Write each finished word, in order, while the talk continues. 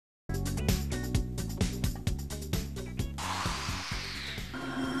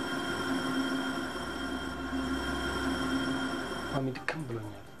ማሚ ድክም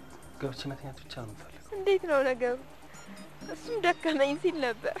ብሎኛል ገብቼ መተኛት ብቻ ነው የምፈልገው እንዴት ነው ነገሩ እሱም ደከመኝ ሲል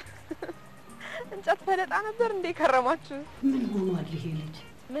ነበር እንጨት ፈለጣ ነበር እንዴ ከረማችሁ ምን ሆኗል ይሄ ልጅ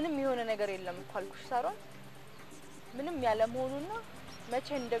ምንም የሆነ ነገር የለም እኮ አልኩሽ ሳሮን ምንም ያለ መሆኑና መቼ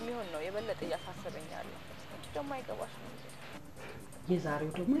እንደሚሆን ነው የበለጠ ያሳሰበኝ ያለው እንጂ ደግሞ አይገባሽ ነው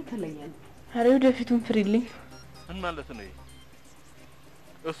የዛሬው ደግሞ የተለየ ነው አሬው ደፊቱን ፍሪልኝ ምን ማለት ነው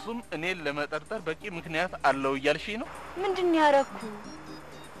እሱም እኔን ለመጠርጠር በቂ ምክንያት አለው እያልሽ ነው ምንድነው ያረኩ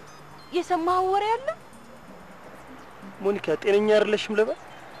የሰማው ወሬ አለ ሞኒካ ጤነኛ አይደለሽም ለባ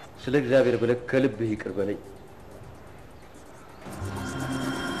ስለ እግዚአብሔር ብለህ ከልብህ ይቅር በለኝ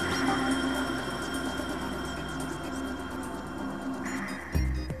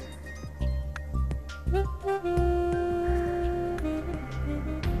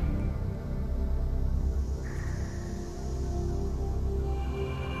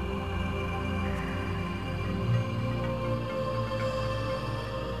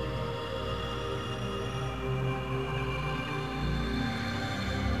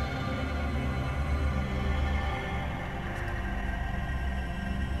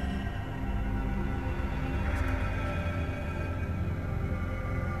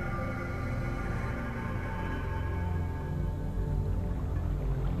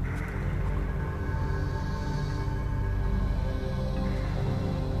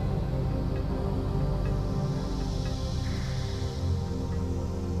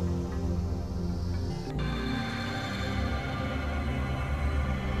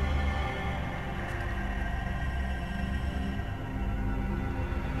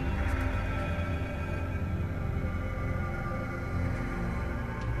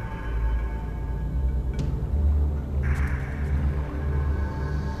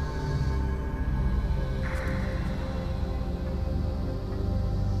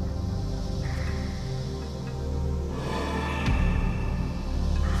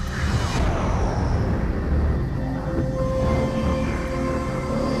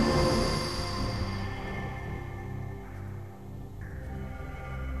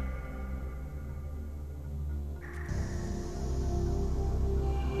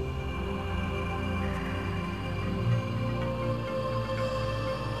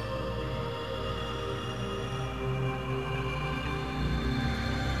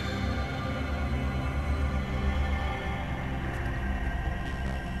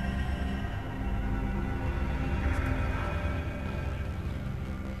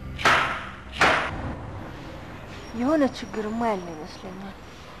የሆነ ችግርማ ያለ ይመስለኛል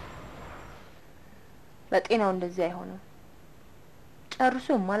በጤናው እንደዚህ አይሆንም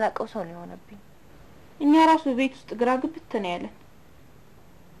ጨርሶ ማላቀው ሰው ነው የሆነብኝ እኛ ራሱ ቤት ውስጥ ግራ ግብት ነው ያለን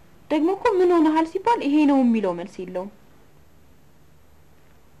ደግሞ እኮ ምን ሆነሃል ሲባል ይሄ ነው የሚለው መልስ የለውም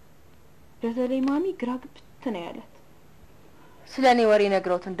በተለይ ማሚ ግራ ግብት ነው ያላት ስለኔ ወሬ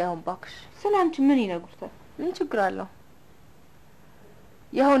ነግረውት እንዳይሆን ባክሽ ስላንቺ ምን ይነግሩታል ምን ችግር አለው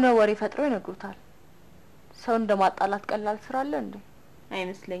የሆነ ወሬ ፈጥሮ ይነግሩታል ሰው እንደማጣላት ቀላል ስራ አለ እንዴ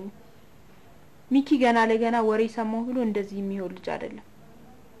አይመስለኝም ሚኪ ገና ለገና ወሬ ሰማው ብሎ እንደዚህ የሚሆን ልጅ አይደለም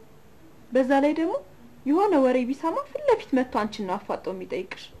በዛ ላይ ደግሞ የሆነ ወሬ ቢሰማ ፍለፊት መጥቶ አንቺን ነው አፋጦ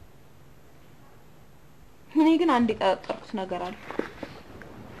የሚጠይቅሽ እኔ ግን አንድ የጠረጠርኩት ነገር አለ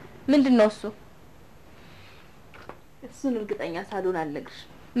ምንድነው እሱን እርግጠኛ ሳልሆን አልነግርሽ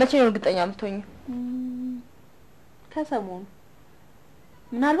መቼ ነው እርግጠኛ የምትሆኚ ከሰሞኑ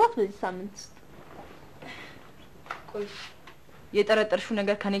ምናልባት በዚህ ሳምንት ውስጥ ቆይ የጠረጠርሽው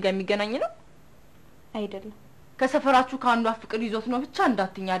ነገር ከኔ ጋር የሚገናኝ ነው አይደለም ከሰፈራችሁ ካንዱ አፍቅር ይዞት ነው ብቻ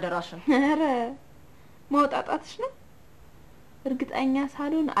እንዳትኛ አደራሽን ኧረ ማውጣጣትሽ ነው እርግጠኛ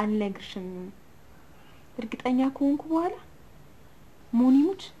ሳልሆን አልነግርሽም እርግጠኛ ከሆንኩ በኋላ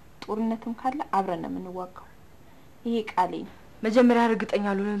ሞኒሙች ጦርነትም ካለ አብረን ነው የምንዋጋው ይሄ ቃሌ ነው መጀመሪያ እርግጠኛ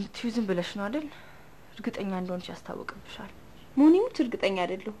ልሆን የምትይው ዝም ብለሽ ነው አይደል እርግጠኛ እንደሆንሽ ያስታውቅብሻል ሞኒሙች እርግጠኛ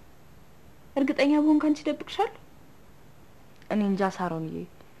አይደለሁ እርግጠኛ በሆን ካንቺ ደብቅሻል እኔ እንጃ ሳሮንዬ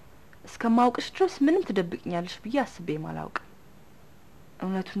እስከማውቅሽ ድረስ ምንም ትደብቅኛለሽ ብዬ አስቤ ማላውቅ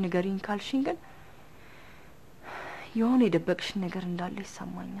እውነቱን ንገሪኝ ካልሽኝ ግን የሆነ የደበቅሽ ነገር እንዳለ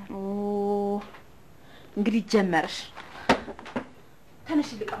ይሰማኛል እንግዲህ ጀመርሽ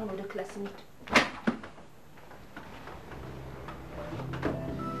ተነሽ ልቅ አሁን ወደ ክላስ እንሂድ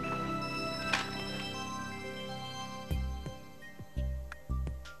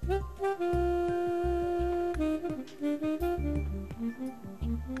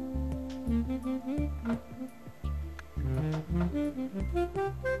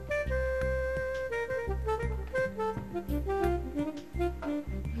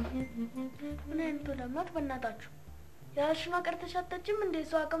ምን አይነቱ ለማት በእናታችሁ ያልሽማ ቀርተሽ አትጠጪም እንዴ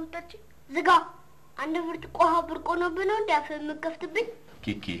ሰው አቀምጠጪ ዝጋ አንድ ብርጭቆ ውሃ ብርቆ ነው ብለው እንዳፈ የምከፍትብኝ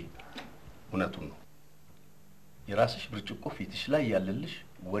ኪኪ እውነቱን ነው የራስሽ ብርጭቆ ፊትሽ ላይ ያለልሽ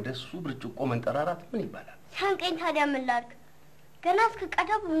ወደሱ ብርጭቆ መንጠራራት ምን ይባላል ሳንቀኝ ታዲያ ምን ላድርግ ገና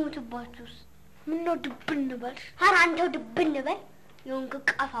እስከቀዳ በሞትባችሁስ ምን ነው ድብን በልሽ ኧረ አንተው ድብን በል የሆንክ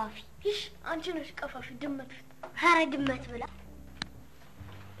ቀፋፊ ይሽ አንቺ ነሽ ቀፋፊ ድመት ኧረ ድመት ብላ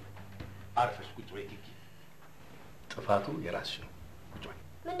አርፈሽ ቁጭ በይ ኪኪ ጥፋቱ የራስሽ ነው ቁጭ በይ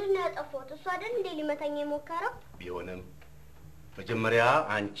ምንድነው ያጠፋሁት እሱ አይደል እንዴ ሊመታኝ የሞከረው ቢሆንም መጀመሪያ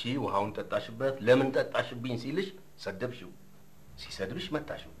አንቺ ውሃውን ጠጣሽበት ለምን ጠጣሽብኝ ሲልሽ ሰደብሽው ሲሰድብሽ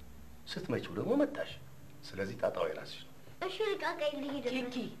መታሽው ስትመጪው ደግሞ መታሽ ስለዚህ ጣጣው የራስሽ ነው እሺ ልቃቀይ ልሂድ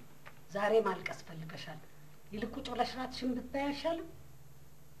ኪኪ ዛሬ ማልቀስ ፈልገሻል ይልቁ ጮለሽ ራትሽን ብታይ አይሻልም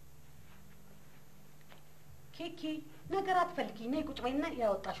ኪኪ ነገር አትፈልጊ ነይ ቁጭ በይና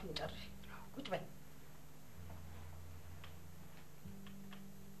ያወጣሽውን ጨርሽ ቁጭ በይ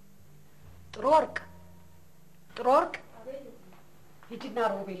ጥሩ ወርቅ ሂጂና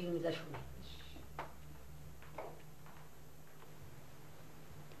ሮቤልን ይዘሽው ነይ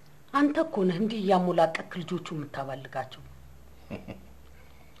አንተ እኮ ነህ እንዲህ እያሞላቀቅ ልጆቹ የምታባልጋቸው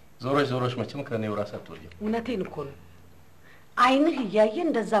ዞሮሽ መቼም ከኔው ራስ አትወልጂም እውነቴን እኮ ነው አይንህ እያየ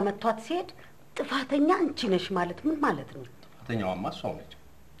እንደዛ መቷት ሲሄድ ጥፋተኛ አንቺ ነሽ ማለት ምን ማለት ነው ጥፋተኛዋማ እሷ ነች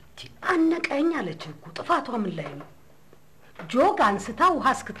አነቀኝ አለች እኮ ጥፋቷ ምን ላይ ነው ጆግ አንስታ ውሃ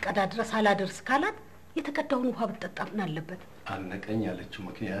እስክትቀዳ ድረስ አላደርስ ካላት የተቀዳውን ውሃ ብትጠጣ ምን አለበት አነቀኝ ያለችው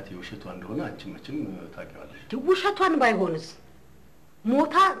ምክንያት የውሸቷ እንደሆነ አንቺ መቼም ታውቂዋለሽ ውሸቷን ባይሆንስ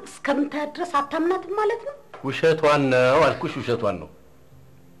ሞታ እስከምታያት ድረስ አታምናትም ማለት ነው ውሸቷን ነው አልኩሽ ውሸቷን ነው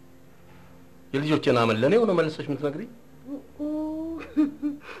የልጆቼን አመል ለኔው ነው መልሰሽ የምትነግሪኝ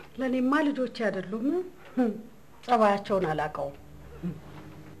ለኔማ ልጆቼ አይደሉም ጸባያቸውን አላውቀውም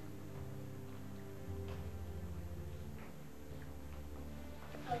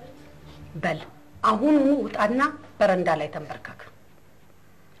በል አሁን ውጣና በረንዳ ላይ ተንበርከክ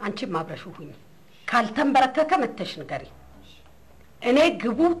አንቺም አብረሽ ሁኚ ካልተንበረከከ መተሽ ንገሪ እኔ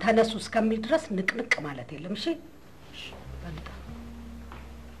ግቡ ተነሱ እስከሚል ድረስ ንቅንቅ ማለት የለም እሺ በልጣ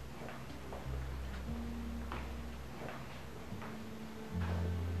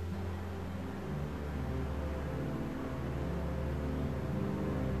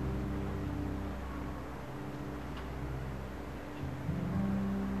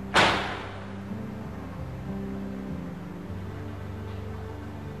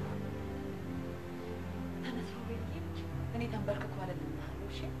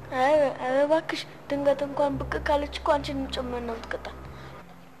እባክሽ ድንገት እንኳን ብቅ ካለች እኮ አንቺንም ጭምር ነው የምትቀጣ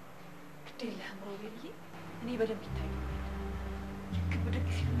ግዴለህም ሮቤልዬ እኔ በደንብ ይታየኛል ልክ ብድግ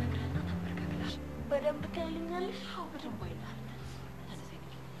ሲሉ ነግረህና ተንበርከክላሽ በደንብ ታይልኛለሽ አዎ በደንብ አይልሃል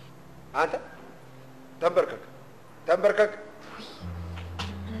አንተ ተንበርከክ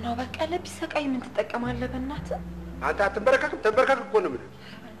እናው በቀለ ቢሰቃይ ምን ትጠቀማለህ በእናትህ አንተ አትንበረከክም ተንበርከክ እኮ ነው የምልህ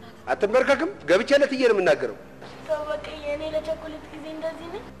አትንበረከክም ገብቼለት ነው የምናገረው በቃ የኔ ለቸኮሌት ጊዜ እንደዚህ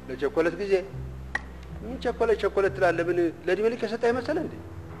ነው ለቸኮሌት ጊዜ ምን ቸኮሌት ትላለህ ምን ለእድሜ ልክ የሰጠህ መሰለህ እንዴ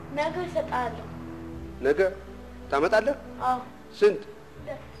ነገ እሰጥሃለሁ ነገ ታመጣለህ አዎ ስንት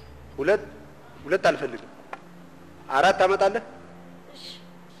ሁለት አልፈልግም 4 ታመጣለህ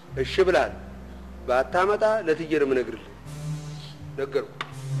እሺ ብለሃል ባታመጣ ለትዬ ነው የምነግርልህ ነገርኩ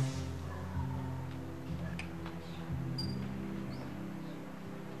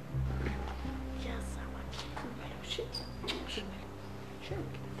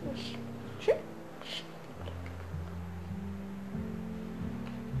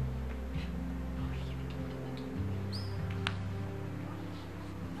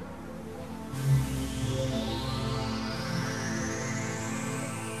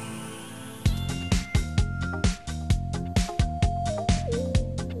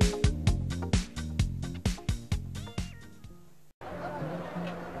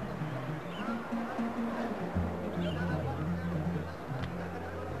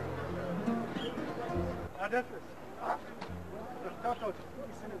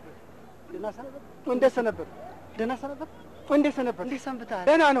ደህና ሰንብታል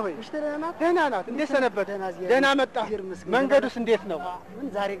ደህና ነው ወይ ደህና ናት እንዴት ሰነበት ደህና መጣ መንገዱስ እንዴት ነው ምን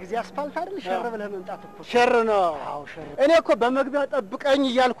ዛሬ ጊዜ አስፋልት አይደል ሸር ብለህ መምጣት እኮ ሸር ነው አዎ ሸር እኔ እኮ በመግቢያው ጠብቀኝ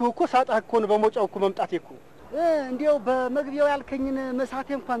እያልኩህ እኮ ሳጣህ እኮ ነው በመውጫው እኮ መምጣቴ እኮ እንዴው በመግቢያው ያልከኝን መሳቴ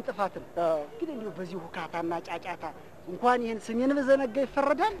እንኳን ጥፋት ነው ግን እንዴው በዚህ ሁካታና ጫጫታ እንኳን ይሄን ስሜን በዘነጋ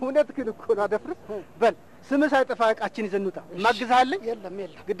ይፈረዳል እውነት ግን እኮ ነው አደፍርስ በል ስም ሳይጠፋ ዕቃችን ይዘን እንውጣ ማግዛለኝ የለም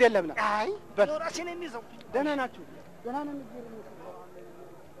ግድ የለም ና አይ በል ራሴን የሚይዘው ደህና ናችሁ ደህና ነን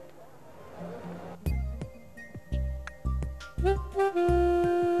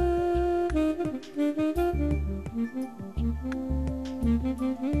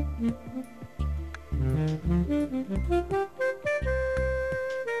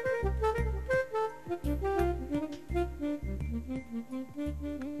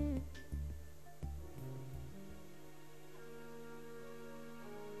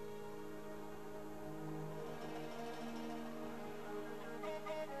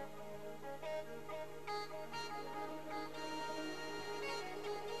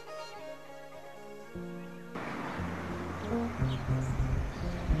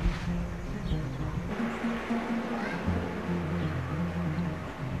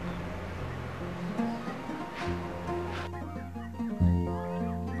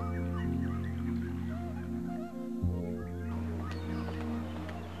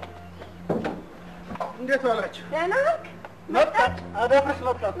እንዴት ዋላችሁ? ደህና ነህ? መጣች አደፍርስ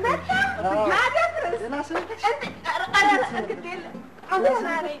መጣች። አደፍርስ ደህና ሰነበትሽ? እንግዲህ ደህና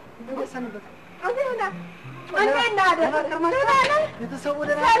ነኝ። እንዴት ሰነበትሽ? ደህና እንዴት ነህ አደፍርስ? ደህና ነህ? ቤተሰቡ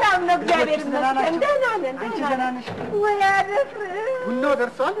ደህና ሰላም ነው እግዚአብሔር ይመስገን። ደህና ነን። አንቺ ደህና ነሽ? ወይ አደፍርስ? ቡናው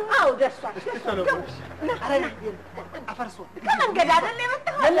ደርሷል? አዎ ደርሷል። ኧረ አፈርሶ ከመንገድ አይደል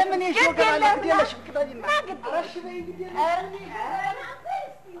የመጣኸው? የለም እኔ ሾው ገባለሁ። ግድ የለሽም ቅጠቢና እሺ በይ እንግዲህ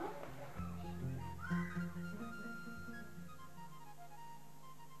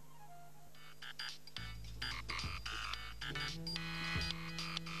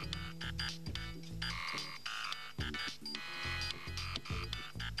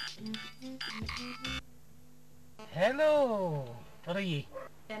ሄሎ ጥሩዬ።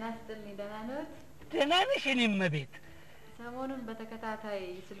 ደህና ስትልኝ ደህና ነዎት? ደህና ነሽ? እኔም ቤት ሰሞኑን በተከታታይ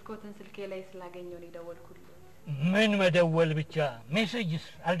ስልኮትን ስልኬ ላይ ስላገኘሁ ነው የደወልኩልህ። ምን መደወል ብቻ፣ ሜሴጅስ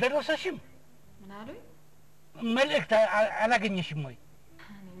አልደረሰሽም? ምን አሉኝ? መልእክት አላገኘሽም ወይ?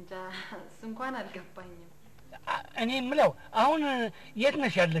 እኔ እንጃ፣ እሱ እንኳን አልገባኝም። እኔ የምለው አሁን የት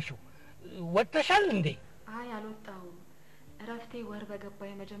ነሽ ያለሽው? ወጥተሻል እንዴ? አይ አልወጣሁም። እረፍቴ ወር በገባ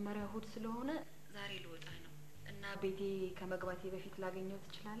የመጀመሪያ እሑድ ስለሆነ ዛሬ ልወጣ ነው እና ቤቴ ከመግባቴ በፊት ላገኘው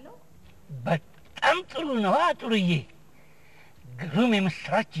ትችላለሁ? በጣም ጥሩ ነው ጥሩዬ። ግሩም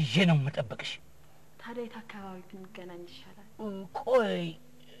የምስራች ይዤ ነው የምጠብቅሽ። ታዲያ የት አካባቢ ብንገናኝ ይሻላል? ቆይ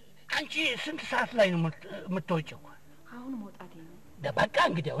አንቺ ስንት ሰዓት ላይ ነው የምትወጪው? አሁን መውጣቴ ነው። በቃ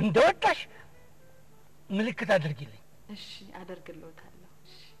እንግዲያው እንደወጣሽ ምልክት አድርጊልኝ። እሺ አደርግልዎታለሁ።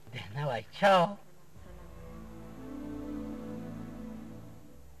 ደህና ዋይ። ቻው።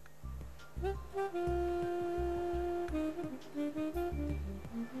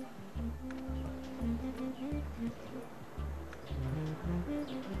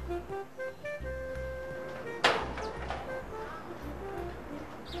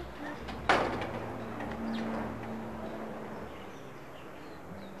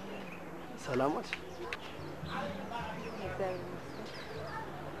 ሰላም ዋልሽ?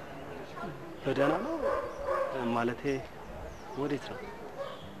 በደህና ነው ማለቴ ወዴት ነው?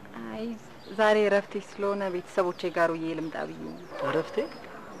 አይ ዛሬ እረፍቴ ስለሆነ ቤተሰቦቼ ጋር ውዬ ልምጣ ብዬ ነው። እረፍቴ?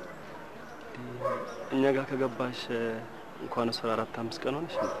 እኛ ጋር ከገባሽ እንኳን 14-5 ቀን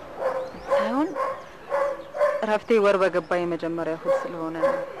ሆነሽ ነው? ሳይሆን እረፍቴ ወር በገባ የመጀመሪያ እሑድ ስለሆነ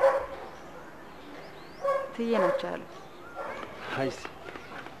ነው። ትዬ ናቸው ያሉ። አይሲ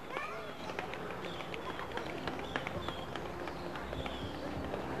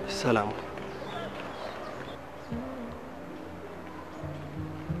ሰላም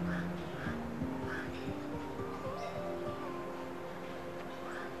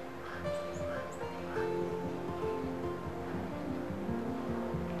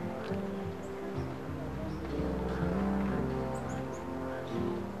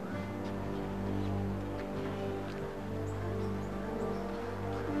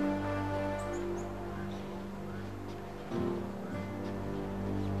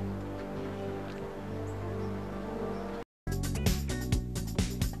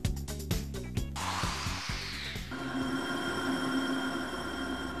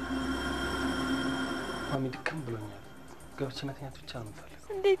ማሚ ድክም ብሎኛል። ገብቼ መተኛት ብቻ ነው የምፈልገው።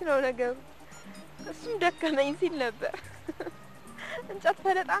 እንዴት ነው ነገሩ? እሱም ደከመኝ ሲል ነበር። እንጨት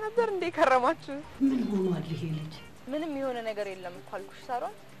ፈለጣ ነበር እንዴ ከረማችሁ? ምን ሆኗል ይሄ ልጅ? ምንም የሆነ ነገር የለም እኮ አልኩሽ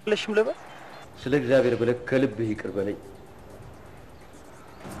ሳሯን። ለሽም ልበል? ስለ እግዚአብሔር ብለህ ከልብህ ይቅር በለኝ።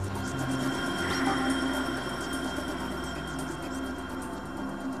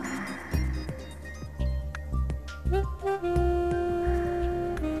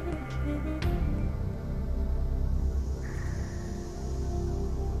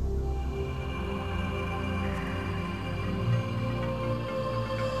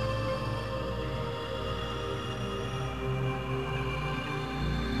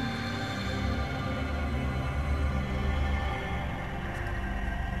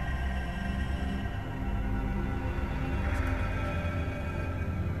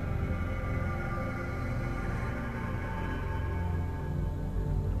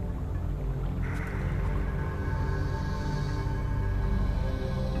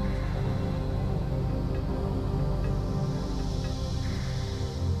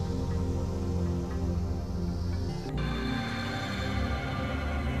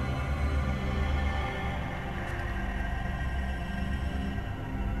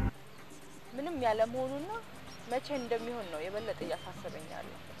 ያለ መሆኑና መቼ እንደሚሆን ነው የበለጠ ያሳሰበኝ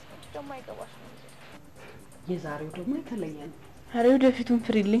ያለው። ደግሞ አይገባሽ ነው። የዛሬው ደግሞ የተለየ ነው። ኧረ ወደፊቱን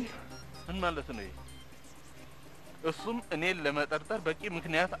ፍሪልኝ። ምን ማለት ነው? እሱም እኔን ለመጠርጠር በቂ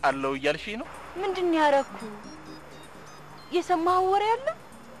ምክንያት አለው እያልሽኝ ነው? ምንድን ያረኩ? የሰማኸው ወሬ አለ?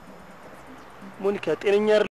 ሞኒካ ጤነኛ